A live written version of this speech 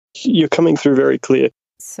You're coming through very clear.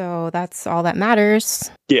 So that's all that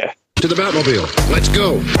matters. Yeah. To the Batmobile. Let's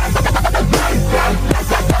go.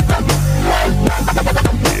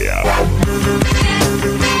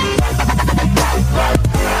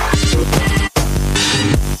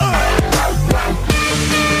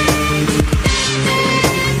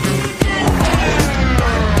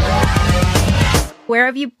 Where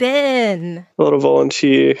have you been? A lot of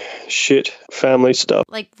volunteer shit, family stuff.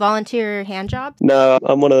 Like volunteer hand jobs? No,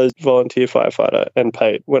 I'm one of those volunteer firefighter and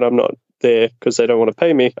paid when I'm not there because they don't want to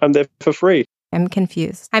pay me. I'm there for free. I'm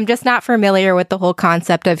confused. I'm just not familiar with the whole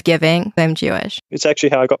concept of giving. I'm Jewish. It's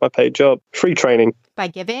actually how I got my paid job. Free training. By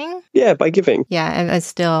giving? Yeah, by giving. Yeah, I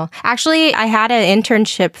still... Actually, I had an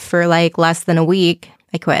internship for like less than a week.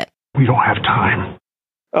 I quit. We don't have time.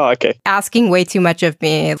 Oh, okay. Asking way too much of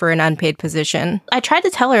me for an unpaid position. I tried to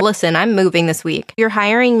tell her, listen, I'm moving this week. Your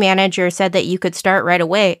hiring manager said that you could start right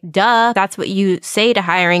away. Duh, that's what you say to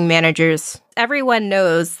hiring managers. Everyone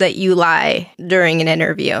knows that you lie during an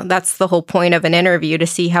interview. That's the whole point of an interview, to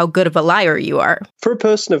see how good of a liar you are. For a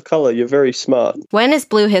person of color, you're very smart. When is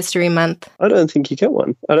Blue History Month? I don't think you get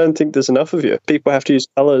one. I don't think there's enough of you. People have to use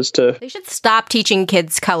colors to... They should stop teaching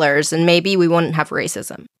kids colors and maybe we wouldn't have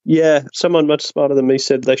racism. Yeah, someone much smarter than me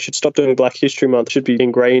said they should stop doing Black History Month. It should be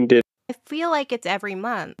ingrained in... I feel like it's every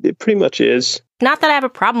month. It pretty much is. Not that I have a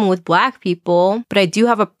problem with Black people, but I do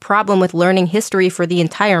have a problem with learning history for the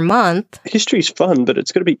entire month. History's fun, but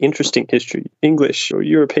it's got to be interesting history. English or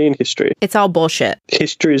European history. It's all bullshit.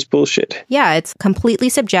 History is bullshit. Yeah, it's completely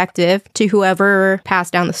subjective to whoever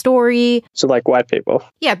passed down the story. So like white people.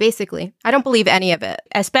 Yeah, basically. I don't believe any of it,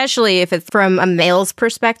 especially if it's from a male's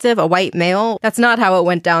perspective, a white male. That's not how it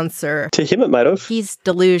went down, sir. To him it might have. He's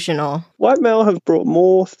delusional. White male have brought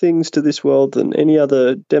more things to this world than any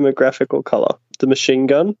other demographic or color. The machine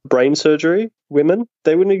gun, brain surgery, women,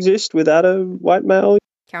 they wouldn't exist without a white male.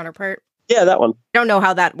 Counterpart. Yeah, that one. I don't know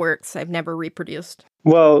how that works. I've never reproduced.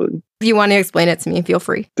 Well, If you want to explain it to me, feel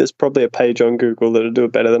free. there's probably a page on Google that'll do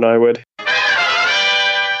it better than I would.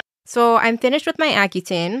 So I'm finished with my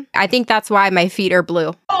Accutane. I think that's why my feet are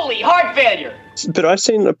blue. Holy heart failure! But I've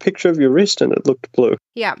seen a picture of your wrist and it looked blue.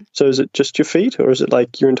 Yeah, So is it just your feet or is it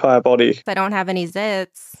like your entire body? I don't have any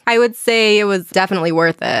zits. I would say it was definitely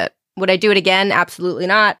worth it. Would I do it again? Absolutely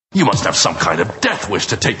not. You must have some kind of death wish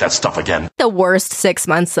to take that stuff again. The worst 6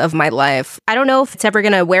 months of my life. I don't know if it's ever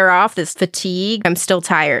going to wear off, this fatigue. I'm still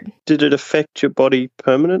tired. Did it affect your body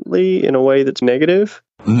permanently in a way that's negative?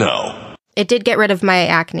 No. It did get rid of my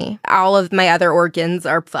acne. All of my other organs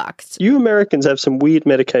are fucked. You Americans have some weird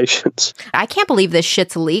medications, I can't believe this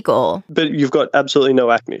shit's illegal. but you've got absolutely no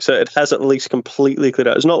acne. So it has at least completely cleared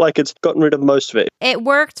out. It's not like it's gotten rid of most of it. It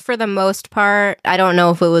worked for the most part. I don't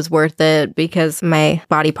know if it was worth it because my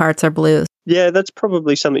body parts are blue. Yeah, that's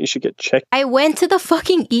probably something you should get checked. I went to the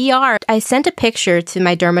fucking ER. I sent a picture to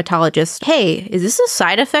my dermatologist. Hey, is this a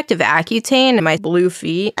side effect of Accutane and my blue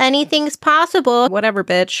feet? Anything's possible. Whatever,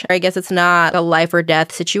 bitch. I guess it's not a life or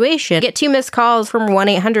death situation. Get 2 missed calls from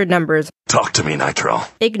 1-800 numbers. Talk to me, Nitro.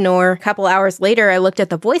 Ignore. A couple hours later, I looked at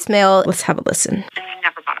the voicemail. Let's have a listen.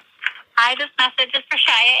 Never got it. Hi, this message is for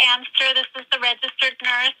Shia Amster. This is the registered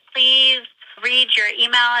nurse. Please read your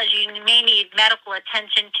email as you may need medical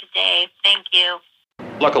attention today. Thank you.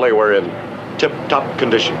 Luckily, we're in tip-top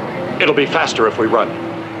condition. It'll be faster if we run.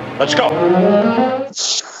 Let's go.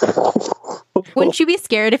 Wouldn't you be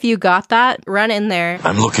scared if you got that? Run in there.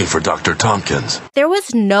 I'm looking for Dr. Tompkins. There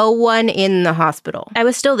was no one in the hospital. I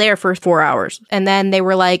was still there for 4 hours. And then they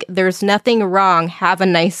were like, there's nothing wrong. Have a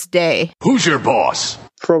nice day. Who's your boss?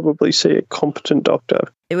 Probably see a competent doctor.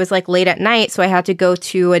 It was like late at night, so I had to go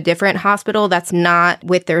to a different hospital that's not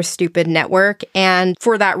with their stupid network. And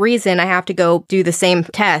for that reason, I have to go do the same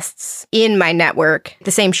tests in my network,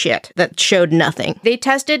 the same shit that showed nothing. They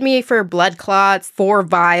tested me for blood clots, 4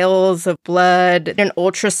 vials of blood, an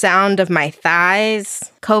ultrasound of my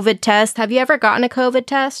thighs, COVID test. Have you ever gotten a COVID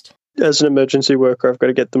test? As an emergency worker, I've got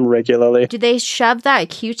to get them regularly. Do they shove that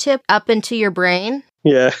Q-tip up into your brain?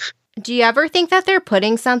 Yeah. Do you ever think that they're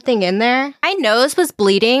putting something in there? My nose was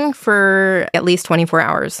bleeding for at least 24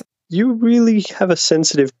 hours. You really have a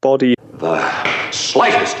sensitive body. The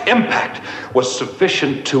slightest impact was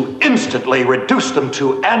sufficient to instantly reduce them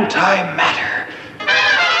to antimatter.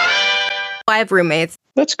 I have roommates.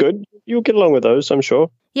 That's good. You'll get along with those, I'm sure.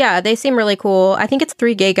 Yeah, they seem really cool. I think it's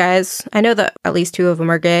 3 gay guys. I know that at least 2 of them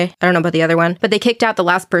are gay. I don't know about the other one. But they kicked out the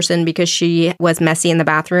last person because she was messy in the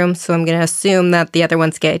bathroom. So I'm going to assume that the other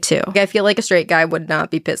one's gay too. I feel like a straight guy would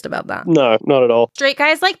not be pissed about that. No, not at all. Straight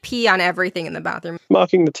guys like pee on everything in the bathroom.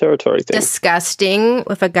 Marking the territory thing. Disgusting.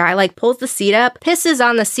 If a guy like pulls the seat up, pisses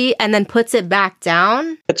on the seat, and then puts it back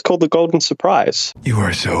down. It's called the golden surprise. You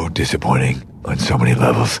are so disappointing on so many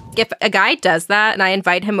levels. If a guy does that and I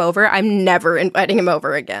invite him over, I'm never inviting him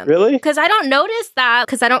over again. Really? Because I don't notice that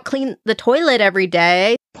because I don't clean the toilet every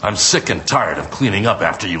day. I'm sick and tired of cleaning up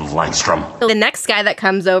after you, Langstrom. So the next guy that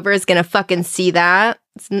comes over is going to fucking see that.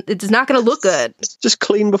 It's not going to look good. Just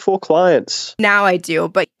clean before clients. Now I do,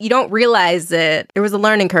 but you don't realize it. There was a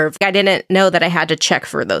learning curve. I didn't know that I had to check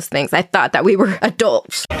for those things. I thought that we were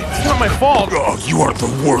adults. It's not my fault. Oh, you are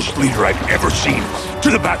the worst leader I've ever seen.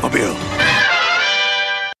 To the Batmobile.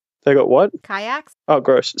 They got what? Kayaks? Oh,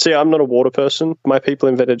 gross. See, I'm not a water person. My people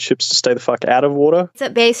invented ships to stay the fuck out of water.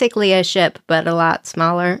 It's basically a ship, but a lot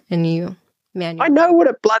smaller, and you manual. I know what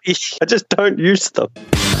it bloody is. I just don't use them.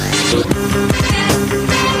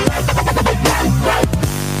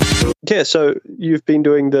 Yeah, so you've been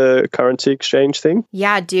doing the currency exchange thing?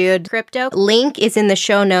 Yeah, dude. Crypto. Link is in the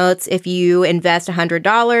show notes. If you invest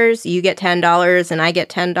 $100, you get $10 and I get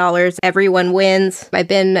 $10. Everyone wins. I've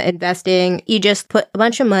been investing. You just put a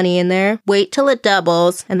bunch of money in there, wait till it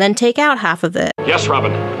doubles, and then take out half of it. Yes,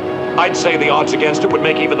 Robin. I'd say the odds against it would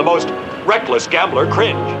make even the most reckless gambler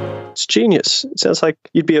cringe. It's genius. It sounds like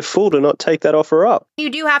you'd be a fool to not take that offer up. You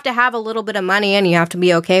do have to have a little bit of money and you have to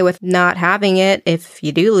be okay with not having it if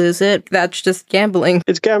you do lose it. That's just gambling.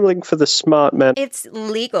 It's gambling for the smart man. It's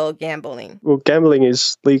legal gambling. Well, gambling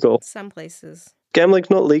is legal. Some places. Gambling's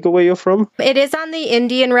not legal where you're from? It is on the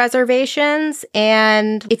Indian reservations,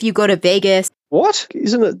 and if you go to Vegas... What?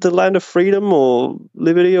 Isn't it the land of freedom or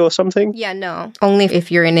liberty or something? Yeah, no. Only if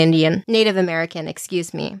you're an Indian. Native American,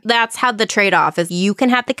 excuse me. That's how the trade-off is. You can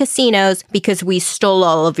have the casinos because we stole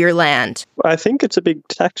all of your land. I think it's a big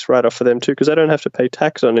tax write-off for them too, because they don't have to pay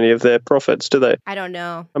tax on any of their profits, do they? I don't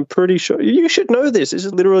know. I'm pretty sure. You should know this. This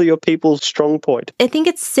is literally your people's strong point. I think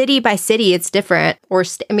it's city by city. It's different. Or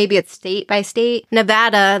maybe it's state by state.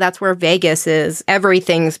 Nevada, that's where Vegas is.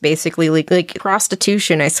 Everything's basically legal. Like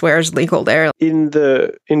prostitution, I swear, is legal there. In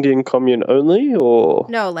the Indian commune only, or?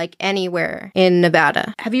 No, like anywhere in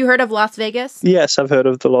Nevada. Have you heard of Las Vegas? Yes, I've heard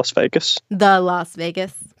of the Las Vegas. The Las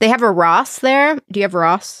Vegas. They have a Ross there. Do you have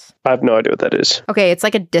Ross? I have no idea what that is. Okay, it's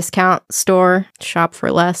like a discount store. Shop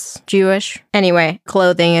for less. Jewish. Anyway,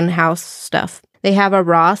 clothing and house stuff. They have a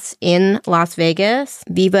Ross in Las Vegas.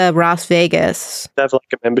 Viva Las Vegas. They have like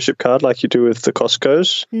a membership card like you do with the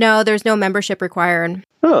Costco's? No, there's no membership required.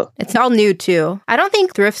 Oh. It's all new too. I don't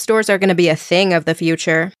think thrift stores are going to be a thing of the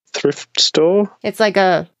future. Thrift store? It's like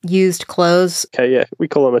a used clothes. Okay, yeah. We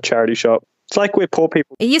call them a charity shop. It's like we're poor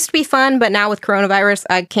people. It used to be fun, but now with coronavirus,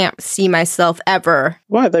 I can't see myself ever.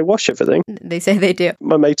 Why? They wash everything. They say they do.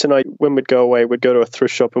 My mates and I, when we'd go away, we'd go to a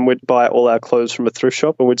thrift shop and we'd buy all our clothes from a thrift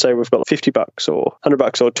shop and we'd say we've got $50 or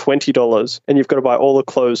 $100 or $20 and you've got to buy all the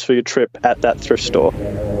clothes for your trip at that thrift store.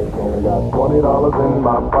 Got $20 in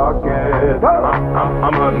my pocket.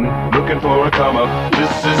 I'm hunting, looking for a come up.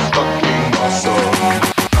 This is fucking awesome.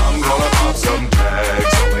 I'm gonna pop some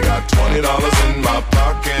tags. Only got $20 in my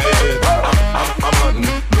pocket. I'm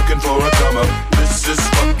hunting, looking for a come up. This is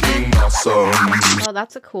fucking awesome. Oh,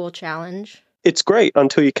 that's a cool challenge. It's great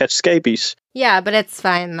until you catch scabies. Yeah, but it's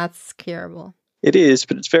fine. That's curable. It is,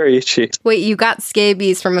 but it's very itchy. Wait, you got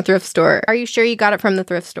scabies from a thrift store. Are you sure you got it from the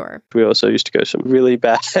thrift store? We also used to go to some really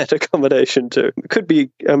bad accommodation too. It could be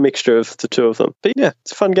a mixture of the two of them. But yeah,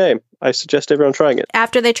 it's a fun game. I suggest everyone trying it.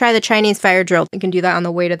 After they try the Chinese fire drill, you can do that on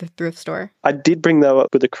the way to the thrift store. I did bring that up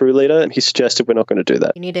with the crew leader, and he suggested we're not going to do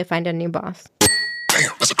that. You need to find a new boss. Damn,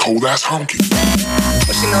 that's a cold ass honky.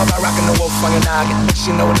 What she know about rocking the wolf on your noggin? What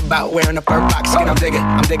she know about wearing a fur box skin? I'm digging,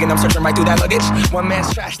 I'm searching right through that luggage. One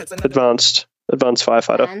man's trash, that's another. Advanced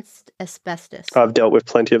firefighter. Advanced asbestos. I've dealt with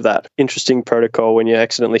plenty of that. Interesting protocol when you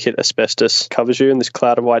accidentally hit asbestos. Covers you in this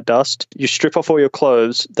cloud of white dust. You strip off all your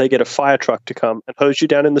clothes, they get a fire truck to come and hose you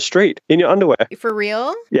down in the street in your underwear. For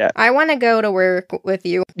real? Yeah. I want to go to work with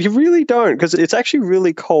you. You really don't, because it's actually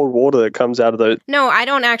really cold water that comes out of those. No, I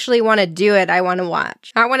don't actually want to do it. I want to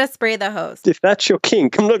watch. I want to spray the hose. If that's your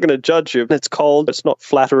kink, I'm not going to judge you. It's cold, it's not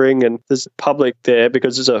flattering, and there's public there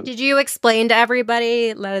because there's a... Did you explain to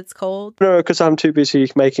everybody that it's cold? No, because I'm too busy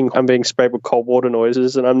I'm being sprayed with cold water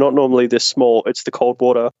noises, and I'm not normally this small. It's the cold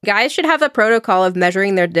water. Guys should have a protocol of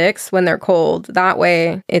measuring their dicks when they're cold. That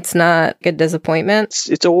way, it's not a disappointment.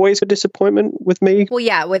 It's always a disappointment with me. Well,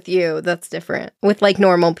 yeah, with you, that's different. With like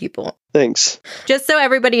normal people. Thanks. Just so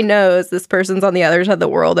everybody knows, this person's on the other side of the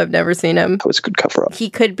world. I've never seen him. That was a good cover up. He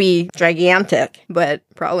could be gigantic, but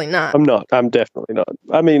probably not. I'm not. I'm definitely not.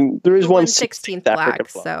 I mean, there is 1/16 African black, black.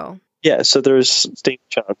 so... Yeah, so there is steam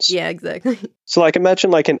chance. Yeah, exactly. So, like, imagine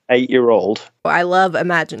like an 8-year-old. I love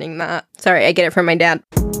imagining that. Sorry, I get it from my dad.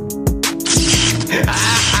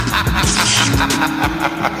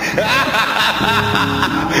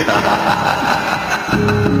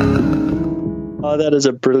 Oh, that is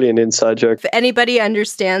a brilliant inside joke. If anybody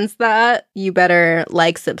understands that, you better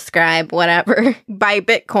like, subscribe, whatever. Buy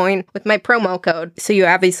Bitcoin with my promo code. So you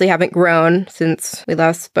obviously haven't grown since we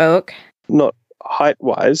last spoke. Not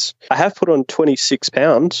height-wise. I have put on 26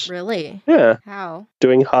 pounds. Really? Yeah. How?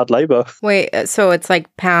 Doing hard labor. Wait, so it's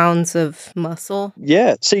like pounds of muscle?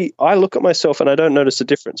 Yeah. See, I look at myself and I don't notice a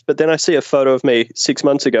difference. But then I see a photo of me 6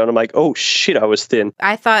 months ago and I'm like, oh shit, I was thin.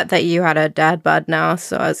 I thought that you had a dad bod now,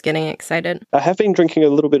 so I was getting excited. I have been drinking a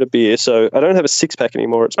little bit of beer, so I don't have a six-pack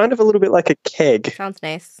anymore. It's kind of a little bit like a keg. Sounds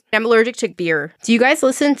nice. I'm allergic to beer. Do you guys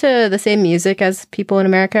listen to the same music as people in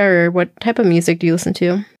America, or what type of music do you listen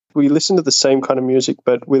to? We listen to the same kind of music,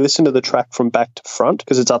 but we listen to the track from back to front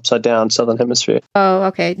because it's upside down, Southern Hemisphere. Oh,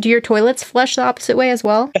 okay. Do your toilets flush the opposite way as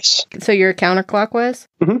well? Yes. So you're counterclockwise?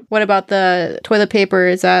 Mm-hmm. What about the toilet paper?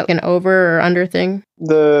 Is that an over or under thing?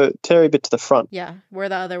 The terry bit to the front. Yeah, we're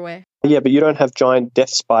the other way. Yeah, but you don't have giant death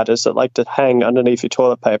spiders that like to hang underneath your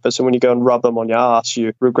toilet paper. So when you go and rub them on your ass,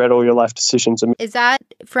 you regret all your life decisions. Is that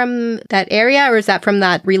from that area, or is that from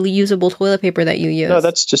that really usable toilet paper that you use? No,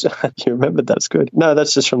 that's just, you remembered, that's good. No,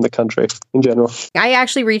 that's just from the country in general. I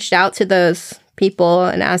actually reached out to those people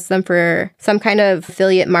and asked them for some kind of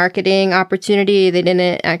affiliate marketing opportunity. They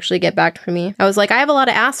didn't actually get back to me. I was like, I have a lot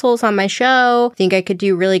of assholes on my show. Think I could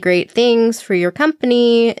do really great things for your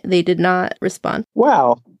company. They did not respond.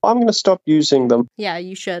 Wow. I'm going to stop using them. Yeah,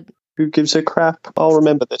 you should. Who gives a crap? I'll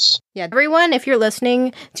remember this. Yeah, everyone, if you're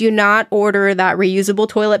listening, do not order that reusable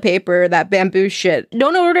toilet paper, that bamboo shit.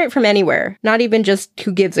 Don't order it from anywhere. Not even just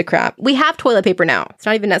who gives a crap. We have toilet paper now. It's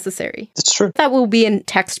not even necessary. It's true. That will be in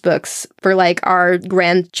textbooks for like our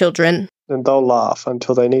grandchildren. And they'll laugh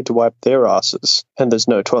until they need to wipe their asses and there's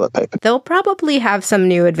no toilet paper. They'll probably have some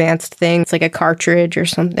new advanced things like a cartridge or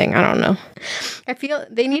something. I don't know. I feel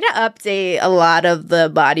they need to update a lot of the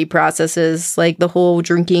body processes, like the whole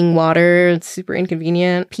drinking water. It's super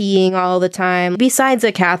inconvenient. Peeing all the time. Besides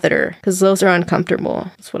a catheter, because those are uncomfortable.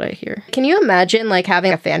 That's what I hear. Can you imagine like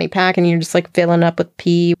having a fanny pack and you're just like filling up with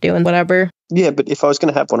pee, doing whatever? Yeah, but if I was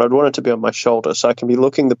going to have one, I'd want it to be on my shoulder so I can be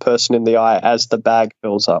looking the person in the eye as the bag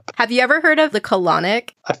fills up. Have you ever heard of the colonic?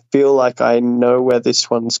 I feel like I know where this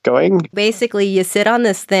one's going. Basically, you sit on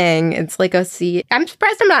this thing. It's like a seat. I'm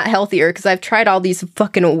surprised I'm not healthier because I've tried all these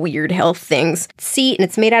fucking weird health things. Seat, and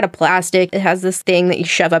it's made out of plastic. It has this thing that you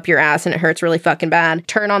shove up your ass and it hurts really fucking bad.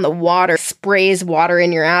 Turn on the water, sprays water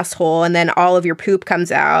in your asshole, and then all of your poop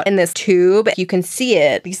comes out in this tube. You can see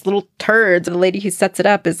it. These little turds. The lady who sets it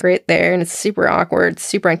up is right there, and it's super awkward,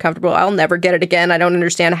 super uncomfortable. I'll never get it again. I don't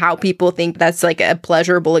understand how people think that's like a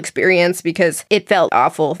pleasurable experience because it felt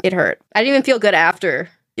awful. It hurt. I didn't even feel good after.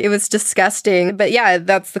 It was disgusting. But yeah,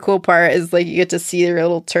 that's the cool part is like you get to see your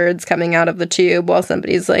little turds coming out of the tube while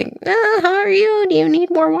somebody's like, how are you? Do you need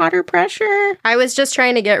more water pressure? I was just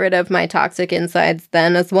trying to get rid of my toxic insides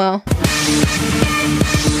then as well.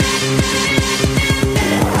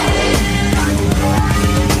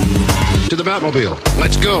 To the Batmobile.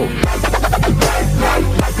 Let's go.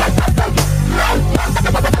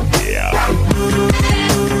 Yeah.